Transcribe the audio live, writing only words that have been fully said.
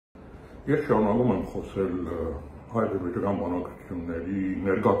Ես շարունակում եմ խոսել հայ-դեպական բանակցությունների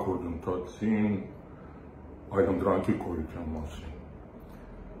ներկա գործընթացին այլընտրանքի գոյության մասին։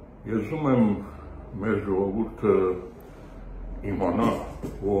 Ես ուզում եմ մեր ժողովուրդը իմանա,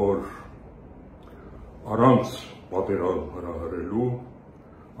 որ առանց պատերազմ հրահրելու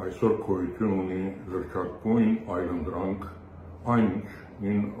այսօր գոյություն ունի լրջագույն այլընտրանք այն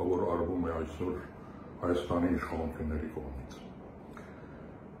ինչին, որ արվում է այսօր Հայաստանի իշխանությունների կողմից։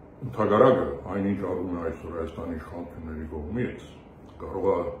 Ընդհակառակը, այնինչ արվում է այսօր Հայաստանի իշխանությունների կողմից, կարող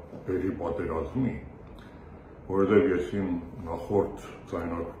է բերի պատերազմի, որովհետև ես իմ նախորդ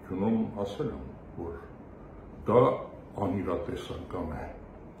ձայնարկությունում ասել եմ, որ դա անիրատեսական է։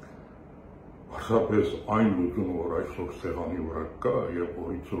 Պարզապես այն լուծումը, որ այսօր սեղանի վրա կա եւ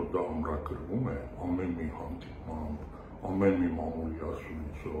որից որ դա ամրագրվում է ամեն մի հանդիպմամբ, ամեն մի մամուլի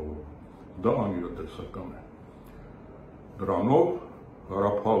ասուլիսով, դա անիրատեսական է։ Դրանով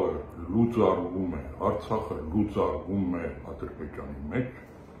Հարաբաղը լուծարվում է, Արցախը լուծարվում է Ադրբեջանի մեջ,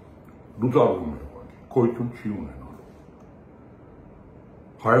 լուծարվում է, գոյություն չի ունենալու։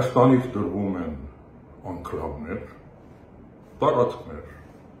 Հայաստանից դրվում են անկլավներ, տարածքներ,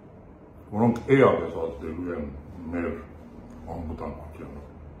 որոնք էապես ազդելու են մեր անվտանգությանը։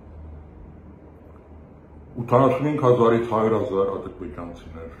 85,000-ից 100,000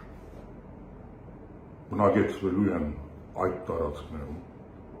 ադրբեջանցիներ բնակեցվելու են այդ տարածքներում։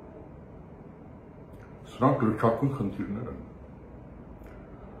 Սրանք լրջագույն խնդիրներ են։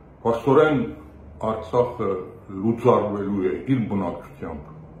 Փաստորեն Արցախը լուծարվելու է իր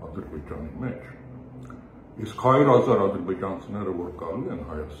բնակչությամբ Ադրբեջանի մեջ, իսկ 100,000 ադրբեջանցիները, որ գալու են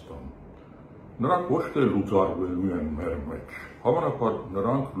Հայաստան, նրանք ոչ թե լուծարվելու են մեր մեջ, հավանաբար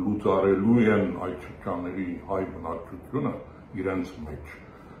նրանք լուծարելու են այդ շրջանների հայ բնակչությունը իրենց մեջ։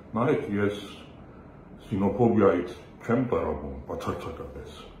 Նայեք, ես սինոֆոբիայից չեմ տարավում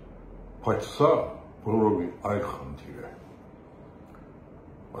բացարձակապես, բայց սա բոլորովին այլ խնդիր է։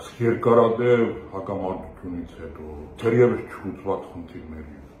 Ասկ երկարադեպ հակամարտությունից հետո, թերևս չլուծված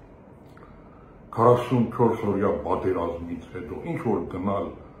խնդիրների, 44-օրյա պատերազմից հետո, ինչ որ գնալ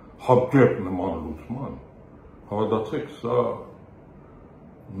հապկեպ նման լուծման, հավատացեք, սա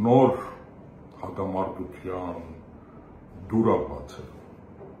նոր հակամարտության դուր է բացել։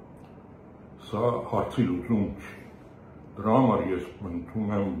 Սա հարցի լուծում չի։ Դրա համար ես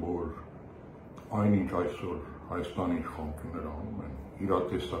մտնում եմ, որ այնինչ այսօր Հայաստանի իշխանությունները անում են,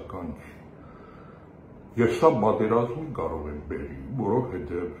 իրատեսական չի։ Եվ սա պատերազմի կարող է բերի,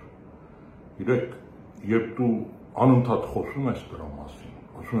 որովհետև իրեք, երբ դու անընդհատ խոսում ես դրա մասին,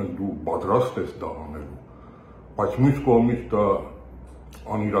 ասում ես դու պատրաստ ես դա անելու, բայց մյուս կողմից դա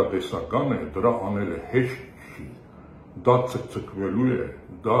անիրատեսական է, դրա անելը հեշտ չի, դա ցկցկվելու է,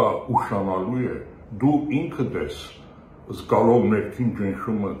 դա ուշանալու է, դու ինքդ ես զգալով ներքին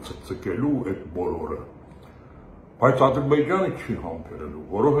ջնշումը ցկցկելու այդ բոլորը, բայց Ադրբեջանը չի համբերելու,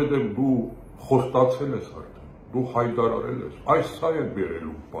 որովհետև դու խոստացել ես արդեն, դու հայտարարել ես, այս սա է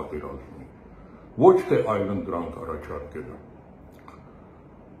բերելու պատերազմի, ոչ թե այլընտրանք առաջարկելը։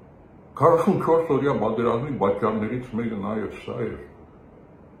 44-օրյա պատերազմի պատճառներից մեկը նաև սա է,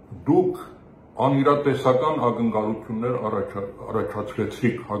 դուք անիրատեսական ակնկալություններ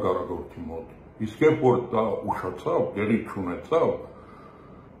առաջացրեցիք հակառակորդի մոտ, իսկ երբ որ դա ուշացավ, տեղի չունեցավ,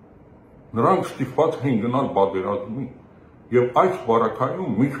 նրանք ստիպված էին գնալ պատերազմի, եւ այս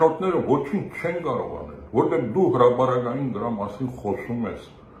բարակայում միջնորդները ոչինչ չեն կարող անել, որտեղ դու հրապարակային դրա մասին խոսում ես,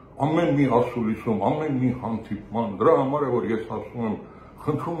 ամեն մի ասուլիսում, ամեն մի հանդիպման, դրա համար է, որ ես ասում եմ,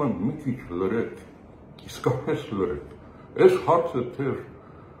 խնդրում եմ մի քիչ լրեք, իսկապես լրեք, այս հարցը թեր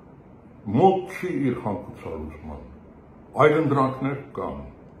մոտ չի իր հանգուցալուծման, այլընտրանքներ կան։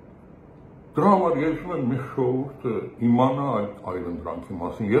 Դրա համար ես ուզում եմ մեր ժողովուրդը իմանա այդ այլընտրանքի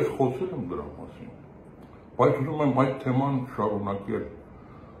մասին, ես խոսել եմ դրա մասին, բայց ուզում եմ այդ թեման շարունակել։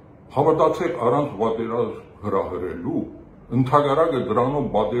 Հավատացեք, առանց պատերազմ հրահրելու, ընդհակառակը դրանով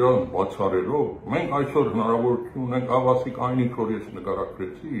պատերազմ բացառելով, մենք այսօր հնարավորություն ունենք ավասիկ այնինչ որ ես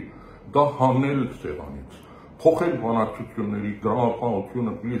նկարագրեցի, դա հանել սեղանից, փոխել բանակցությունների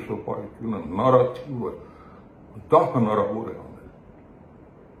դրամապանությունը, փիլիսոփայությունը, նարատիվը, դա հնարավոր է անել։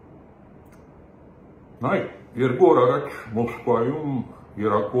 Նայ, 2 օր առաջ Մոսկվայում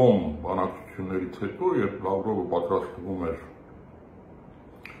երակոմ բանակցություններից հետո, երբ Լավրովը պատրաստվում էր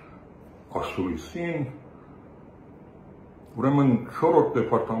ասուլիսին, ուրեմն 4-րդ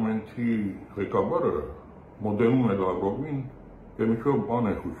դեպարտամենտի ղեկավարը մոդենում է Լավրովին եւ ինչ-որ բան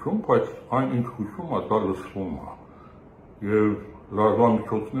է հուշում, բայց այն ինչ հուշում է, դա լսվում է եւ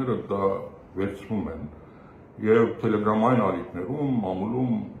լրատվամիջոցները դա վերցնում են եւ տելեգրամային ալիքներում,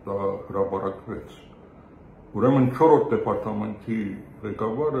 մամուլում դա հրապարակվեց։ Ուրեմն 4-րդ դեպարտամենտի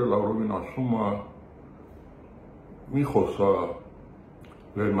ղեկավարը Լավրովին ասում է մի խոսա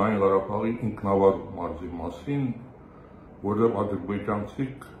Լեռնային Ղարաբաղի ինքնավար մարզի մասին, որտեղ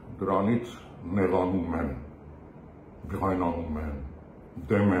ադրբեջանցիք դրանից նեղանում են, բեղայնանում են,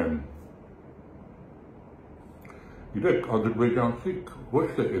 դեմ են։ Իրեք ադրբեջանցիք ոչ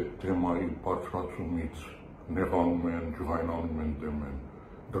թե այդ թեմայի բարձրացումից նեղանում են, ջղայնանում են, դեմ են,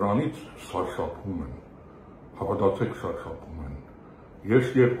 դրանից սարսափում են, հավատացեք սարսափում են։ Ես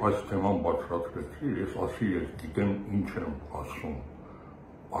երբ այս թեման բարձրացրեցի, ես ասի ես գիտեմ ինչ եմ ասում,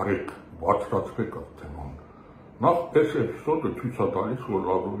 արեք, բարձրացրեք այդ թեման։ Նախ այս էպիզոդը ցույց է տալիս, որ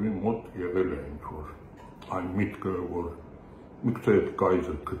Լավրովի մոտ եղել է ինչ-որ այն միտքը, որ միգուցե այդ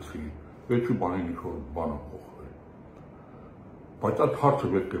կայզը գցի, վերջի բանին ինչ-որ բան է փոխվել։ Բայց այդ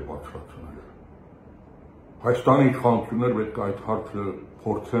հարցը պետք է բարձրացնել։ Հայաստանի իշխանությունները պետք է այդ հարցը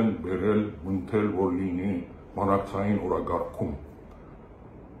փորձեն բերել, մնթել, որ լինի բանակցային օրագարկում։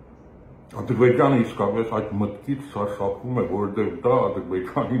 Ադրբեջանը իսկապես այդ մտքից սարսափում է, որովհետև դա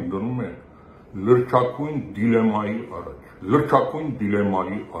Ադրբեջանին դնում է լրջակույն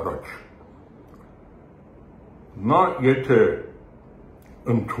դիլեմայի առաջ։ Նա եթե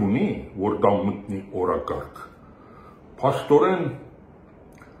ընդունի, որ դա մտնի օրակարգ, փաստորեն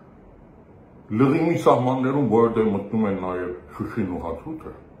լղիմի սահմաններում, որովհետև մտնում են նաև Շուշին ու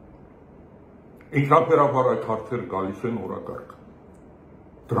Հացուտը, ինքնաբերաբար այդ հարցերը գալիս են օրակարգ։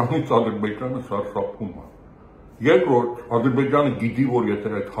 Դրանից Ադրբեջանը սարսափում է։ Երկրորդ, Ադրբեջանը գիտի, որ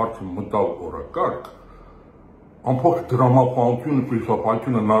եթե այդ հարցը մտավ օրակարգ, ամբողջ դրամապանությունը,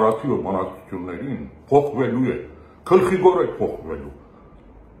 փիլիսոփայությունը, նարատիվը բանակցություններին փոխվելու է, գլխիգոր է փոխվելու։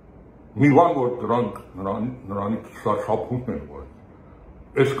 Մի բան, որ դրանք նրանից սարսափում են,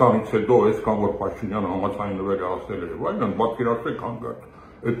 այսքանից հետո, այսքան որ Փաշինյանը համաձայնվել է ասել է, այլն պատկերացրեք հանգարտ,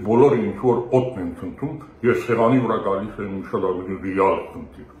 այդ բոլորը ինչ որ օդն են ցնցում, ես սեղանի վրա գալիս եմ շատ ավելի ռեալ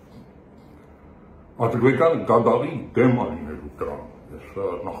խնդիր։ Ադրբեջանը գադաղի դեմ է լինելու դրան, ես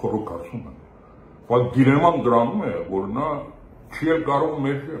նախորդ ասում եմ, բայց դիլեման դրանում է, որ նա չի էլ կարող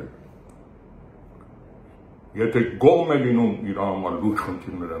մերժել։ Եթե գոհ է լինում իր համար լուրջ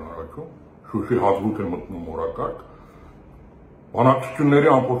խնդիրներ են առաջում, Շուշի հազվուտ է մտնում օրակարգ, բանակցությունների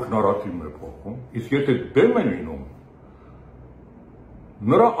ամբողջ նարատիվն է փոխվում, իսկ եթե դեմ է լինում,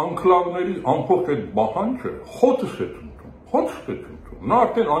 նրա անկլավների ամբողջ այդ բահանջը խոթս է ցնցում, նա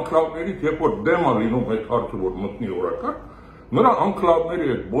արդեն անկլավներից, երբ որ դեմ է լինում այդ հարցը, որ մտնի օրակարգ, նրա անկլավների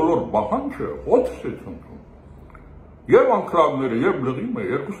այդ բոլոր բահանջը խոթս է ցնցում։ Եվ անկլավները, եւ լղիմը,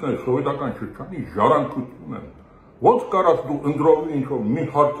 երկուսն են սովետական շրջանի ժառանգություն են։ Ոնց կարաս դու ընդրովի ինչ-որ մի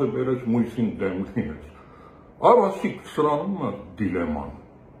հարցը բերես մույսին դեմ լինես։ Ավասիկ սրանում է դիլեման։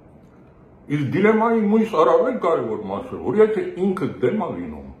 Իսկ դիլեմայի մույս առավել կարևոր մասը, որ եթե ինքը դեմ է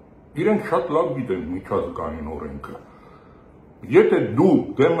լինում, իրենք շատ լավ գիտեն միջազգային օրենքը։ Եթե դու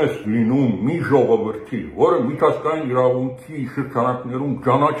դեմ ես լինում մի ժողովրդի, որը միջազգային իրավունքի շրջանակներում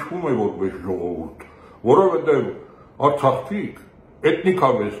ճանաչվում է որպես ժողովուրդ, որովհետև արցախցիք,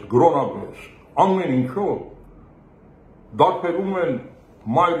 էթնիկավես, գրոնավես, ամեն ինչով դարբերում են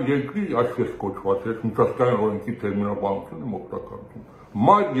մայր երկրի, այսպես կոչված է, միջազգային օրենքի տերմինաբանությունը օգտագործում,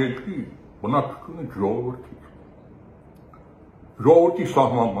 մայր երկրի բնակչությունը ժողովրդից։ Ժողովրդի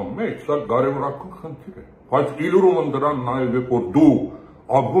սահմանման մեջ սա կարևորագույն խնդիր է, բայց իլուրում դրան նաև է, որ դու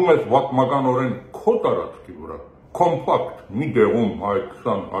ապրում ես պատմականորեն քո տարածքի վրա, կոմպակտ մի դեղում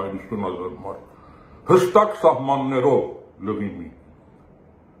 20-50,000 մարդ, հստակ սահմաններով լղիմի,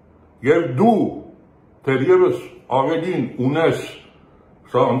 եւ դու թերևս ավելին ունես,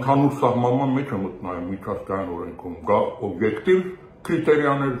 սա ընդհանուր սահմանման մեջ է մտնայում միջազգային օրենքում, գա օբյեկտիվ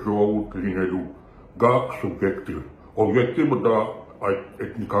կրիտերիաներ ժողովուրդ լինելու, գա սուբյեկտիվ։ Օբյեկտիվը դա այդ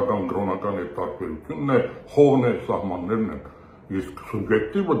էթնիկական գրոնական այդ տարբերությունն է, հողն է, սահմաններն են, իսկ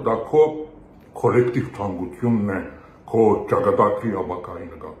սուբյեկտիվը դա քո կոլեկտիվ ցանկությունն է, քո ճակատագրի ապակայի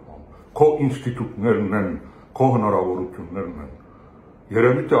նկատմամբ, քո ինստիտուտներն են, քո հնարավորություններն են։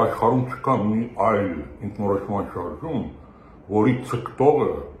 Երևի թե աշխարհում չկա մի այլ ինքնորոշման շարժում, որի ցկտողը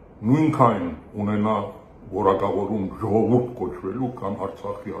նույնքան ունենա որակավորում ժողովուրդ կոչվելու կամ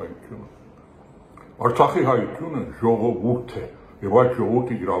Արցախի հայությունը։ Արցախի հայությունը ժողովուրդ է, եւ այդ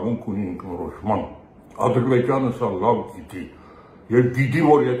ժողովուրդը իրավունք ունի ինքնորոշման։ Ադրբեջանը սա լավ գիտի, եւ գիտի,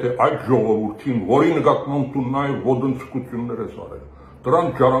 որ եթե այդ ժողովրդին, որի նկատմամբ դու նաեւ ոտնձգություններ ես արել,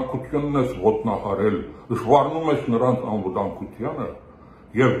 դրանց ժառանգությունն ես ոտնահարել, զվարնում ես նրանց անվտանգությանը,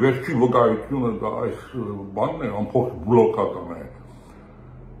 եւ վերջի վկայությունը դա այս բանն է, ամբողջ բլոկադան է։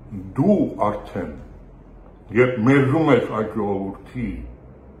 Դու արդեն երբ մերժում ես այդ ժողովրդի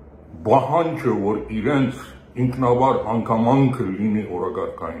բահանջը, որ իրենց ինքնավար հանգամանքը լինի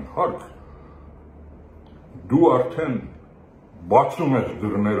օրագարկային հարց, դու արդեն բացում ես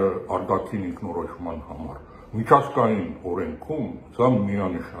դռները արտաքին ինքնորոշման համար։ Միջազգային օրենքում սա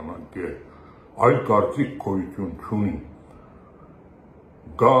միանշանակ է, այլ կարծիք գոյություն չունի։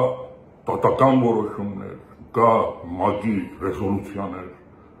 Գա պատական որոշումներ, գա ՄԱԳ-ի ռեզոլյուցիաներ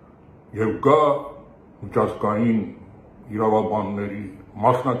եւ գա միջազգային իրավաբանների,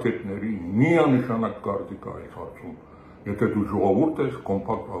 մասնակիցների միանշանակ կարծիք այս հարցում։ Եթե դու ժողովուրդ ես,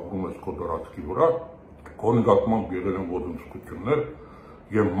 կոմպակտ ապրում ես քո տարածքի վրա, քո նկատմամբ եղել են ոտնձգություններ,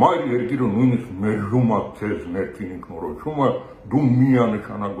 եւ մայր երկիրը նույնիսկ մերժում է քեզ ներքին ինքնորոշումը, դու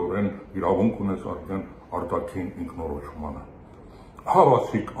միանշանակորեն իրավունք ունես արդեն արտաքին ինքնորոշմանը։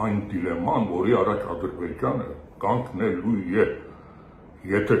 Հավասիկ այն դիլեման, որի առաջ Ադրբեջանը կանգնելու է,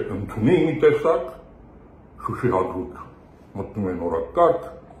 եթե ընդունի մի տեսակ, Շուշի հադրութ մտնում են օրակարգ,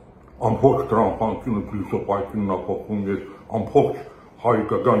 ամբողջ տրամփանությունը փիլիսոփայությունն ապահովում է, ամբողջ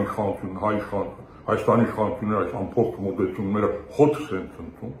հայկական իշխանությունը, Հայաստանի իշխանությունները այս ամբողջ մոտեցումները հոդս են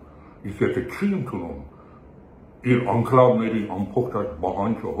ընդունում, իսկ եթե չի ընդունում, իր անկլավների ամբողջ այդ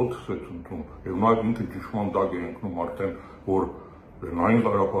բաղանջը հոդս է ընդունում, եւ նաեւ ինքը ճշմարտ դակ է ընկնում արդեն, որ Լեռնային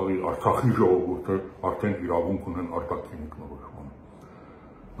Ղարաբաղի Արցախի ժողովուրդը արդեն իրավունք ունեն արտաքին ինքնորոշման։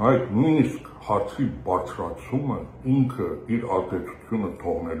 Այդ նույնիսկ հարցի բարձրացումը ինքը իր ազդեցությունը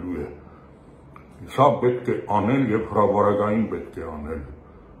թողնելու է։ Սա պետք է անել եւ հրավարակային պետք է անել։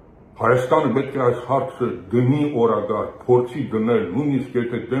 Հայաստանը պետք է այս հարցը դնի օրագար, փորձի դնել, նույնիսկ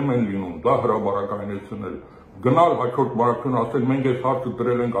եթե դեմ են լինում, դա հրավարակայնացնել, գնալ հաջորդ մարակցություն ասել մենք այս հարցը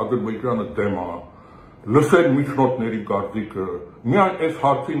դրել ենք Ադրբեջանը դեմ է, լսել միջնորդների կարծիքը, միայն այս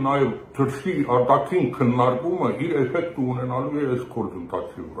հարցի նաև թռչի արտաքին քննարկումը իր էֆեկտը ունենալու է այս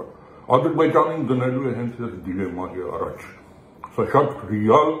գործընթացի վրա։ Ադրբեջանին դնելու է հենց այս դիլեմայի առաջ։ Սա շատ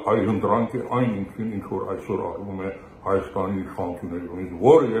ռեալ այլընտրանք է այն ինչին ինչ որ այսօր արվում է Հայաստանի իշխանությունների,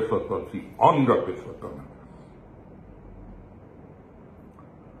 որը ես ասացի անիրատեսական է։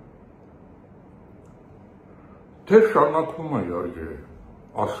 Թե շարունակվում է իհարկե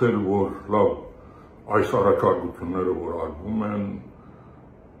ասել, որ լավ այս առաջարկությունները, որ արվում են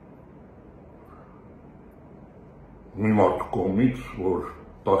մի մարդ կողմից, որ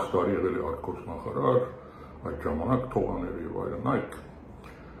 10 տարի եղել է արտգործնախարար, այդ ժամանակ թողաներ եւ այլն, այդ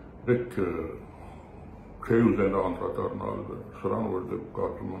չէի ուզենա անդրադառնալ սրան, որտեղ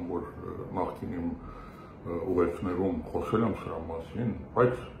կարծում եմ, որ նախկին իմ ուղերձներում խոսել եմ սրա մասին,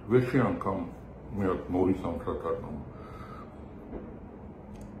 բայց վերջի անգամ մի հատ նորից անդրադառնում։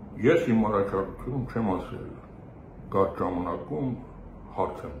 Ես իմ առաջարկությունում չեմ ասել, կարճ ժամանակում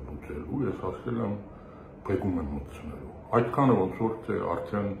հարց եմ լուծելու, ես ասել եմ փեգում եմ մտցնելու։ Այդքանը ոնց որ թե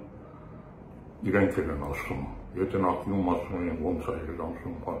արդեն իրենք են ասում, եթե նախինում ասում են ոնց է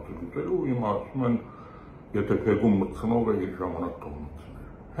իրականություն հարցը լուծելու, իմ ասում են եթե փեգում մտցնող է իր ժամանակ թող մտցներ։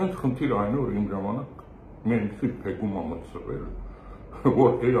 Հենց խնդիրը այն է, որ իմ ժամանակ մենք փեգում է մտցվել,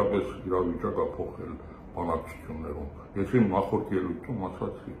 որ իրապես իրավիճակը փոխել բանակցություններում։ Ես իմ նախորդ ելույթում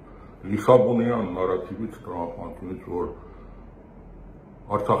ասացի Լիսաբոնյան նարատիվից տրամաբանությունից, որ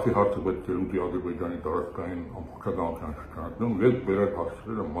Արցախի հարցը պետք է լուծի Ադրբեջանի տարածքային ամբողջականության շրջանակում, ես բերել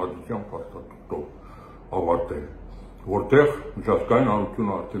հարցերը մադրիդյան փաստաթղթով ավարտել, որտեղ միջազգային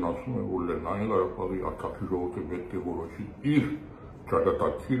հանրությունը արդեն ասում է, որ Լեռնային Ղարաբաղի Արցախի ժողովուրդը պետք է որոշի իր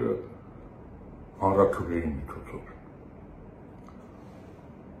ճակատագիրը հանրաքվեի միջոցով։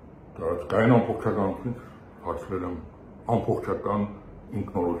 Տարածքային ամբողջականությունից հարցրել եմ ամբողջական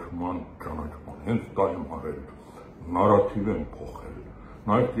ինքնորոշման ճանաչման, հենց դա եմ արել, նարատիվ եմ փոխել։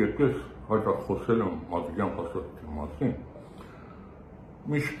 Նաև երբես հաճախ խոսել եմ մադրիդյան փաստաթղթի մասին,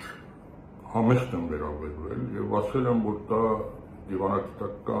 միշտ համեստ եմ վերաբերվել եւ ասել եմ, որ դա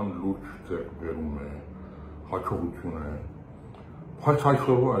դիվանագիտական լուրջ ձեռքբերում է, հաջողություն է, բայց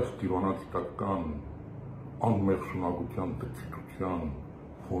այսօրվա այս դիվանագիտական անմեղսունակության դրդյունության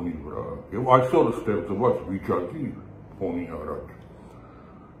ֆոնի վրա եւ այսօր ստեղծված վիճակի ֆոնի առաջ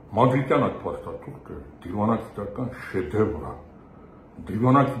մադրիդյան այդ փաստաթուղթը դիվանագիտական շեդևր է,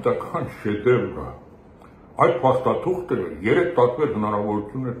 դիվանագիտական շեդևր է։ Այդ փաստաթուղթը 3 տարբեր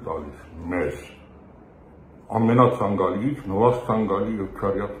հնարավորություններ տալիս մեզ ամենացանկալից նվաստանկալի եւ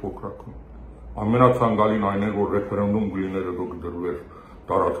չարյաց փոքրակում։ Ամենացանկալին այն է, որ ռեֆերենդում գլիները կդրվեր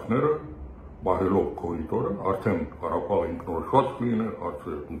տարածքները, բարելով կորիդորը, արդեն Ղարաբաղը ինքնորոշված կլիներ,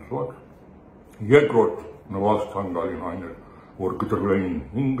 հարցը լուծված։ Երկրորդ նվաստանկալին այն է, որ կդրվեին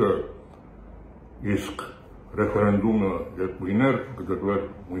 5-ը, իսկ ռեֆերենդումը երբ լիներ, կդրվեր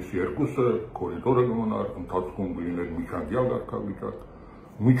մյուս 2-ը, կորիդորը կմնար, ընթացքում կլիներ միջանկյալ կարգավիճակ,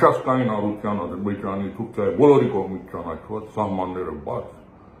 միջազգային առողջության Ադրբեջանի, Թուրքիայի բոլորի կողմից ճանաչված սահմանները բաց,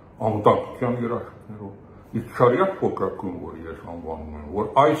 անվտանգության երաշխիքներով, իսկ չարյակ փոքրակում, որ ես անվանում եմ,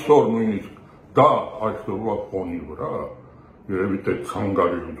 որ այսօր նույնիսկ դա այսօրվա ֆոնի վրա երևի թե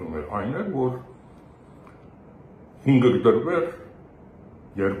ցանկալի լուծում էր այն էր, որ 5 կդրվեր,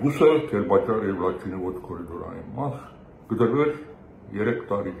 երկուսը Թելբաճար եւ Լաչինի կորիդորային մաս կդրվեր 3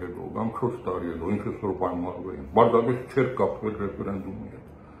 տարի հետո, կամ 4 տարի հետո, ինչպես որ պայմանավորվեին, բարձրապես չէր կապվել ռեֆերենդումի հետ։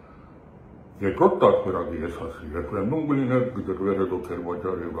 Երկրորդ տարբերակը ես ասի, ռեֆերենդում կլիներ կդրվեր հետո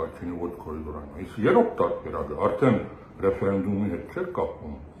Թելբաճար եւ Լաչինի կորիդորային, իսկ երրորդ տարբերակը արդեն ռեֆերենդումի հետ չէր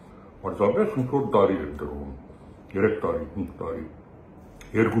կապվում, բարձրապես ինչ-որ տարի էր դրվում, 3 տարի, 5 տարի,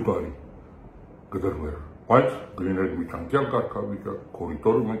 2 տարի կդրվեր, բայց կլիներ միջանկյալ կարգավիճակ,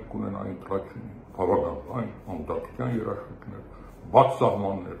 կորիդորը մենք կունենայինք Լաչինին, բավական այն ամուսնական երաշխիքներ, բաց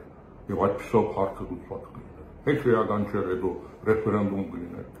սահմաններ եւ այդպիսով հարցը լուծված կլիներ։ Heç էական չէր հետո ռեֆերենդում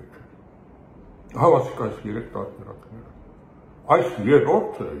կլիներ թե չէ։ Հավասիկ այս 3 տարբերակները։ Այս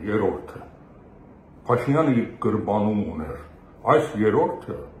երրորդը Փաշինյանը գրբանում ուներ։ Այս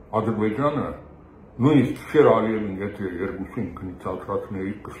երրորդը Ադրբեջանը նույնիսկ Շեր Ալիևին եթե երկուսին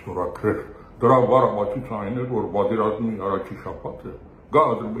քննիցացրածների կստորակրեր, դրա վարամատույցը այն էր, որ պատերազմի առաջի շաբաթը գա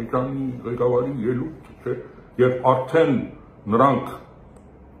Ադրբեջանի ղեկավարի ելույթ, չէ, եւ արդեն նրանք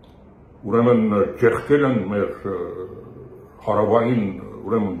ուրեմն ջեղտել են մեր հարավային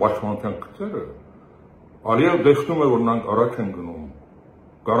ուրեմն պաշտպանության գծերը, Ալիև տեսնում է, որ նրանք առաջ են գնում,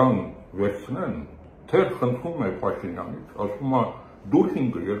 կարան վերցնեն, թեր խնդրում է Փաշինյանից, ասում է դու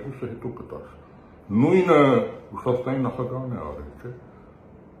 5-ը, 2-ը հետո կտաս։ Նույնը Ռուսաստանի նախագահն է արել, չէ։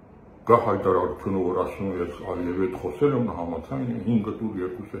 Գա հայտարարությունը, որ ասում է ես Ալիևի հետ խոսել եմ, համաձայն է 5-ը դու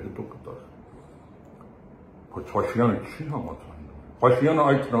 2-ը հետո կտաս։ Բայց Փաշինյանը չի համաձայնում։ Փաշինյանը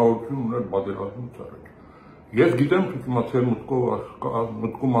այդ հնարավորություն ուներ պատերազմից առաջ։ Ես գիտեմ, դուք իմացել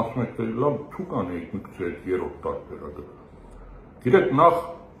մտքում ասում եք, թե լավ ցուկ անեիք մտքից այդ երրորդ տարբերակը։ Գիտեք, նախ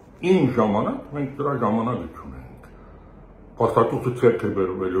ին ժամանակ մենք դրա ժամանակը չունենք։ Փաստաթուղթը ցերկ է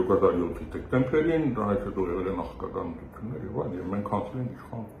բերվել 2007-ի դեկտեմբերին, դրանից հետո եղել են նախագահական ընտրություններ եւ այլն, եւ մենք հանձնել ենք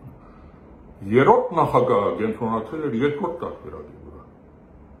իշխանությունը։ Երրորդ նախագահը կենտրոնացել էր երկրորդ տարբերակի վրա։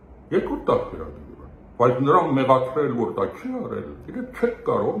 Երկրորդ տարբերակի վրա։ Բայց նրան մեղադրել, որ դա չի արել, դե չեք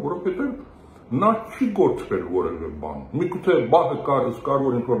կարող, որովհետեւ նա չի գործել որևէ բան։ Միգուցե բահը կար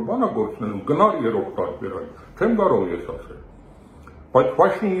որ ինչ-որ բան է գործնել, գնար երրորդ տարբերակ, չեմ կարող ես ասել։ Բայց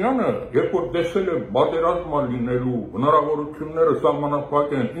Փաշինյանը, երբ որ տեսել է պատերազմը լինելու հնարավորությունները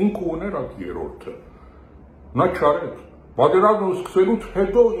սահմանափակ են, ինքը ուներ այդ երրորդը։ Նա չարեց։ Պատերազմը սկսելուց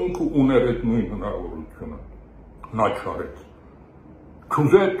հետո ինքը ուներ այդ նույն հնարավորությունը։ Նա չարեց։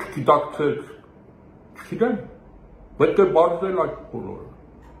 Չուզեց, չգիտակցեց, չգիտեմ, պետք է բարձել այդ բոլորը։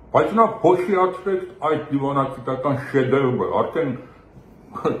 Բայց նա փոշիացրեց այդ դիվանագիտական շեդևրը, արդեն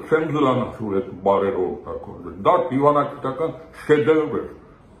չեմ զլանացու այդ բարերով օգտագործել, դա դիվանագիտական շեդևր էր,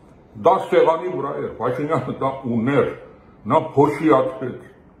 դա սեղանի վրա էր, Փաշինյանը դա ուներ, նա փոշիացրեց,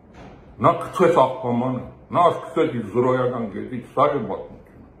 նա գցեց աղբամանը, նա սկսեց իր զրոյական գետից, սա է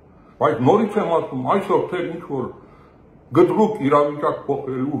պատմությունը։ Բայց նորից եմ ասում, այսօր թե ինչ-որ գդրուկ իրավիճակ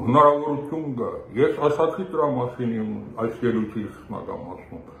փոխելու հնարավորություն կա, ես ասացի դրա մասին այս ելույթի սկզբնական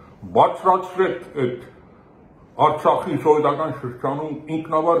մասում, բարձրացրեք այդ Արցախի սովետական շրջանում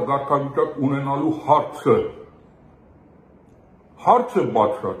ինքնավար կարգավիճակ ունենալու հարցը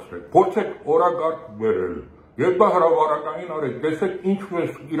բարձրացրեք, փորձեք օրակարգ բերել, երբ դա հրավառակային արեք, տեսեք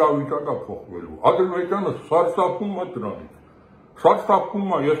ինչպես իրավիճակը փոխվելու։ Ադրբեջանը սարսափում է դրանից,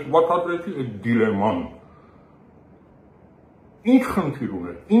 սարսափում է, ես բացատրեցի այդ դիլեման։ Ինչ խնդիր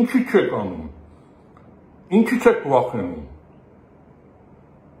ունեք, ինչի չեք անում, ինչից եք վախենում։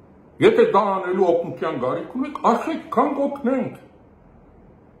 Եթե դա անելու օգնության կարիք ունեք, ասեք, քանք օգնենք։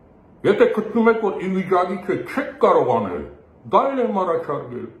 Եթե գտնում եք, որ ի վիճակի չեք կարող անել, դա էլ եմ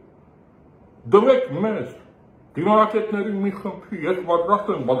առաջարկել։ Դվեք մեզ, դիմանակետների մի խմբի, ես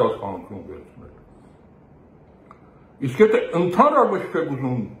պատրաստ եմ պատասխանատվություն վերցնել։ Իսկ եթե ընդհանրապես չեք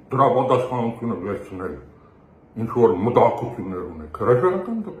ուզում դրա պատասխանատվությունը վերցնել, ինչ որ մտահոգություններ ունեք,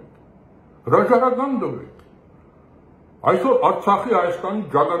 հրաժարական տվեք։ Հրաժարական տվեք։ Այսօր Արցախի Հայաստանի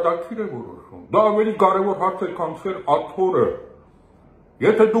ճակատագիր է որոշում։ Դա ավելի կարևոր հարց է, քան աթոռը։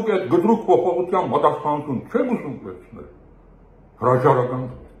 Եթե դուք այդ գդրուկ փոփոխության պատասխանատվություն չեք ուզում վերցնել, հրաժարական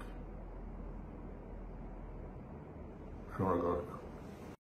տվեք։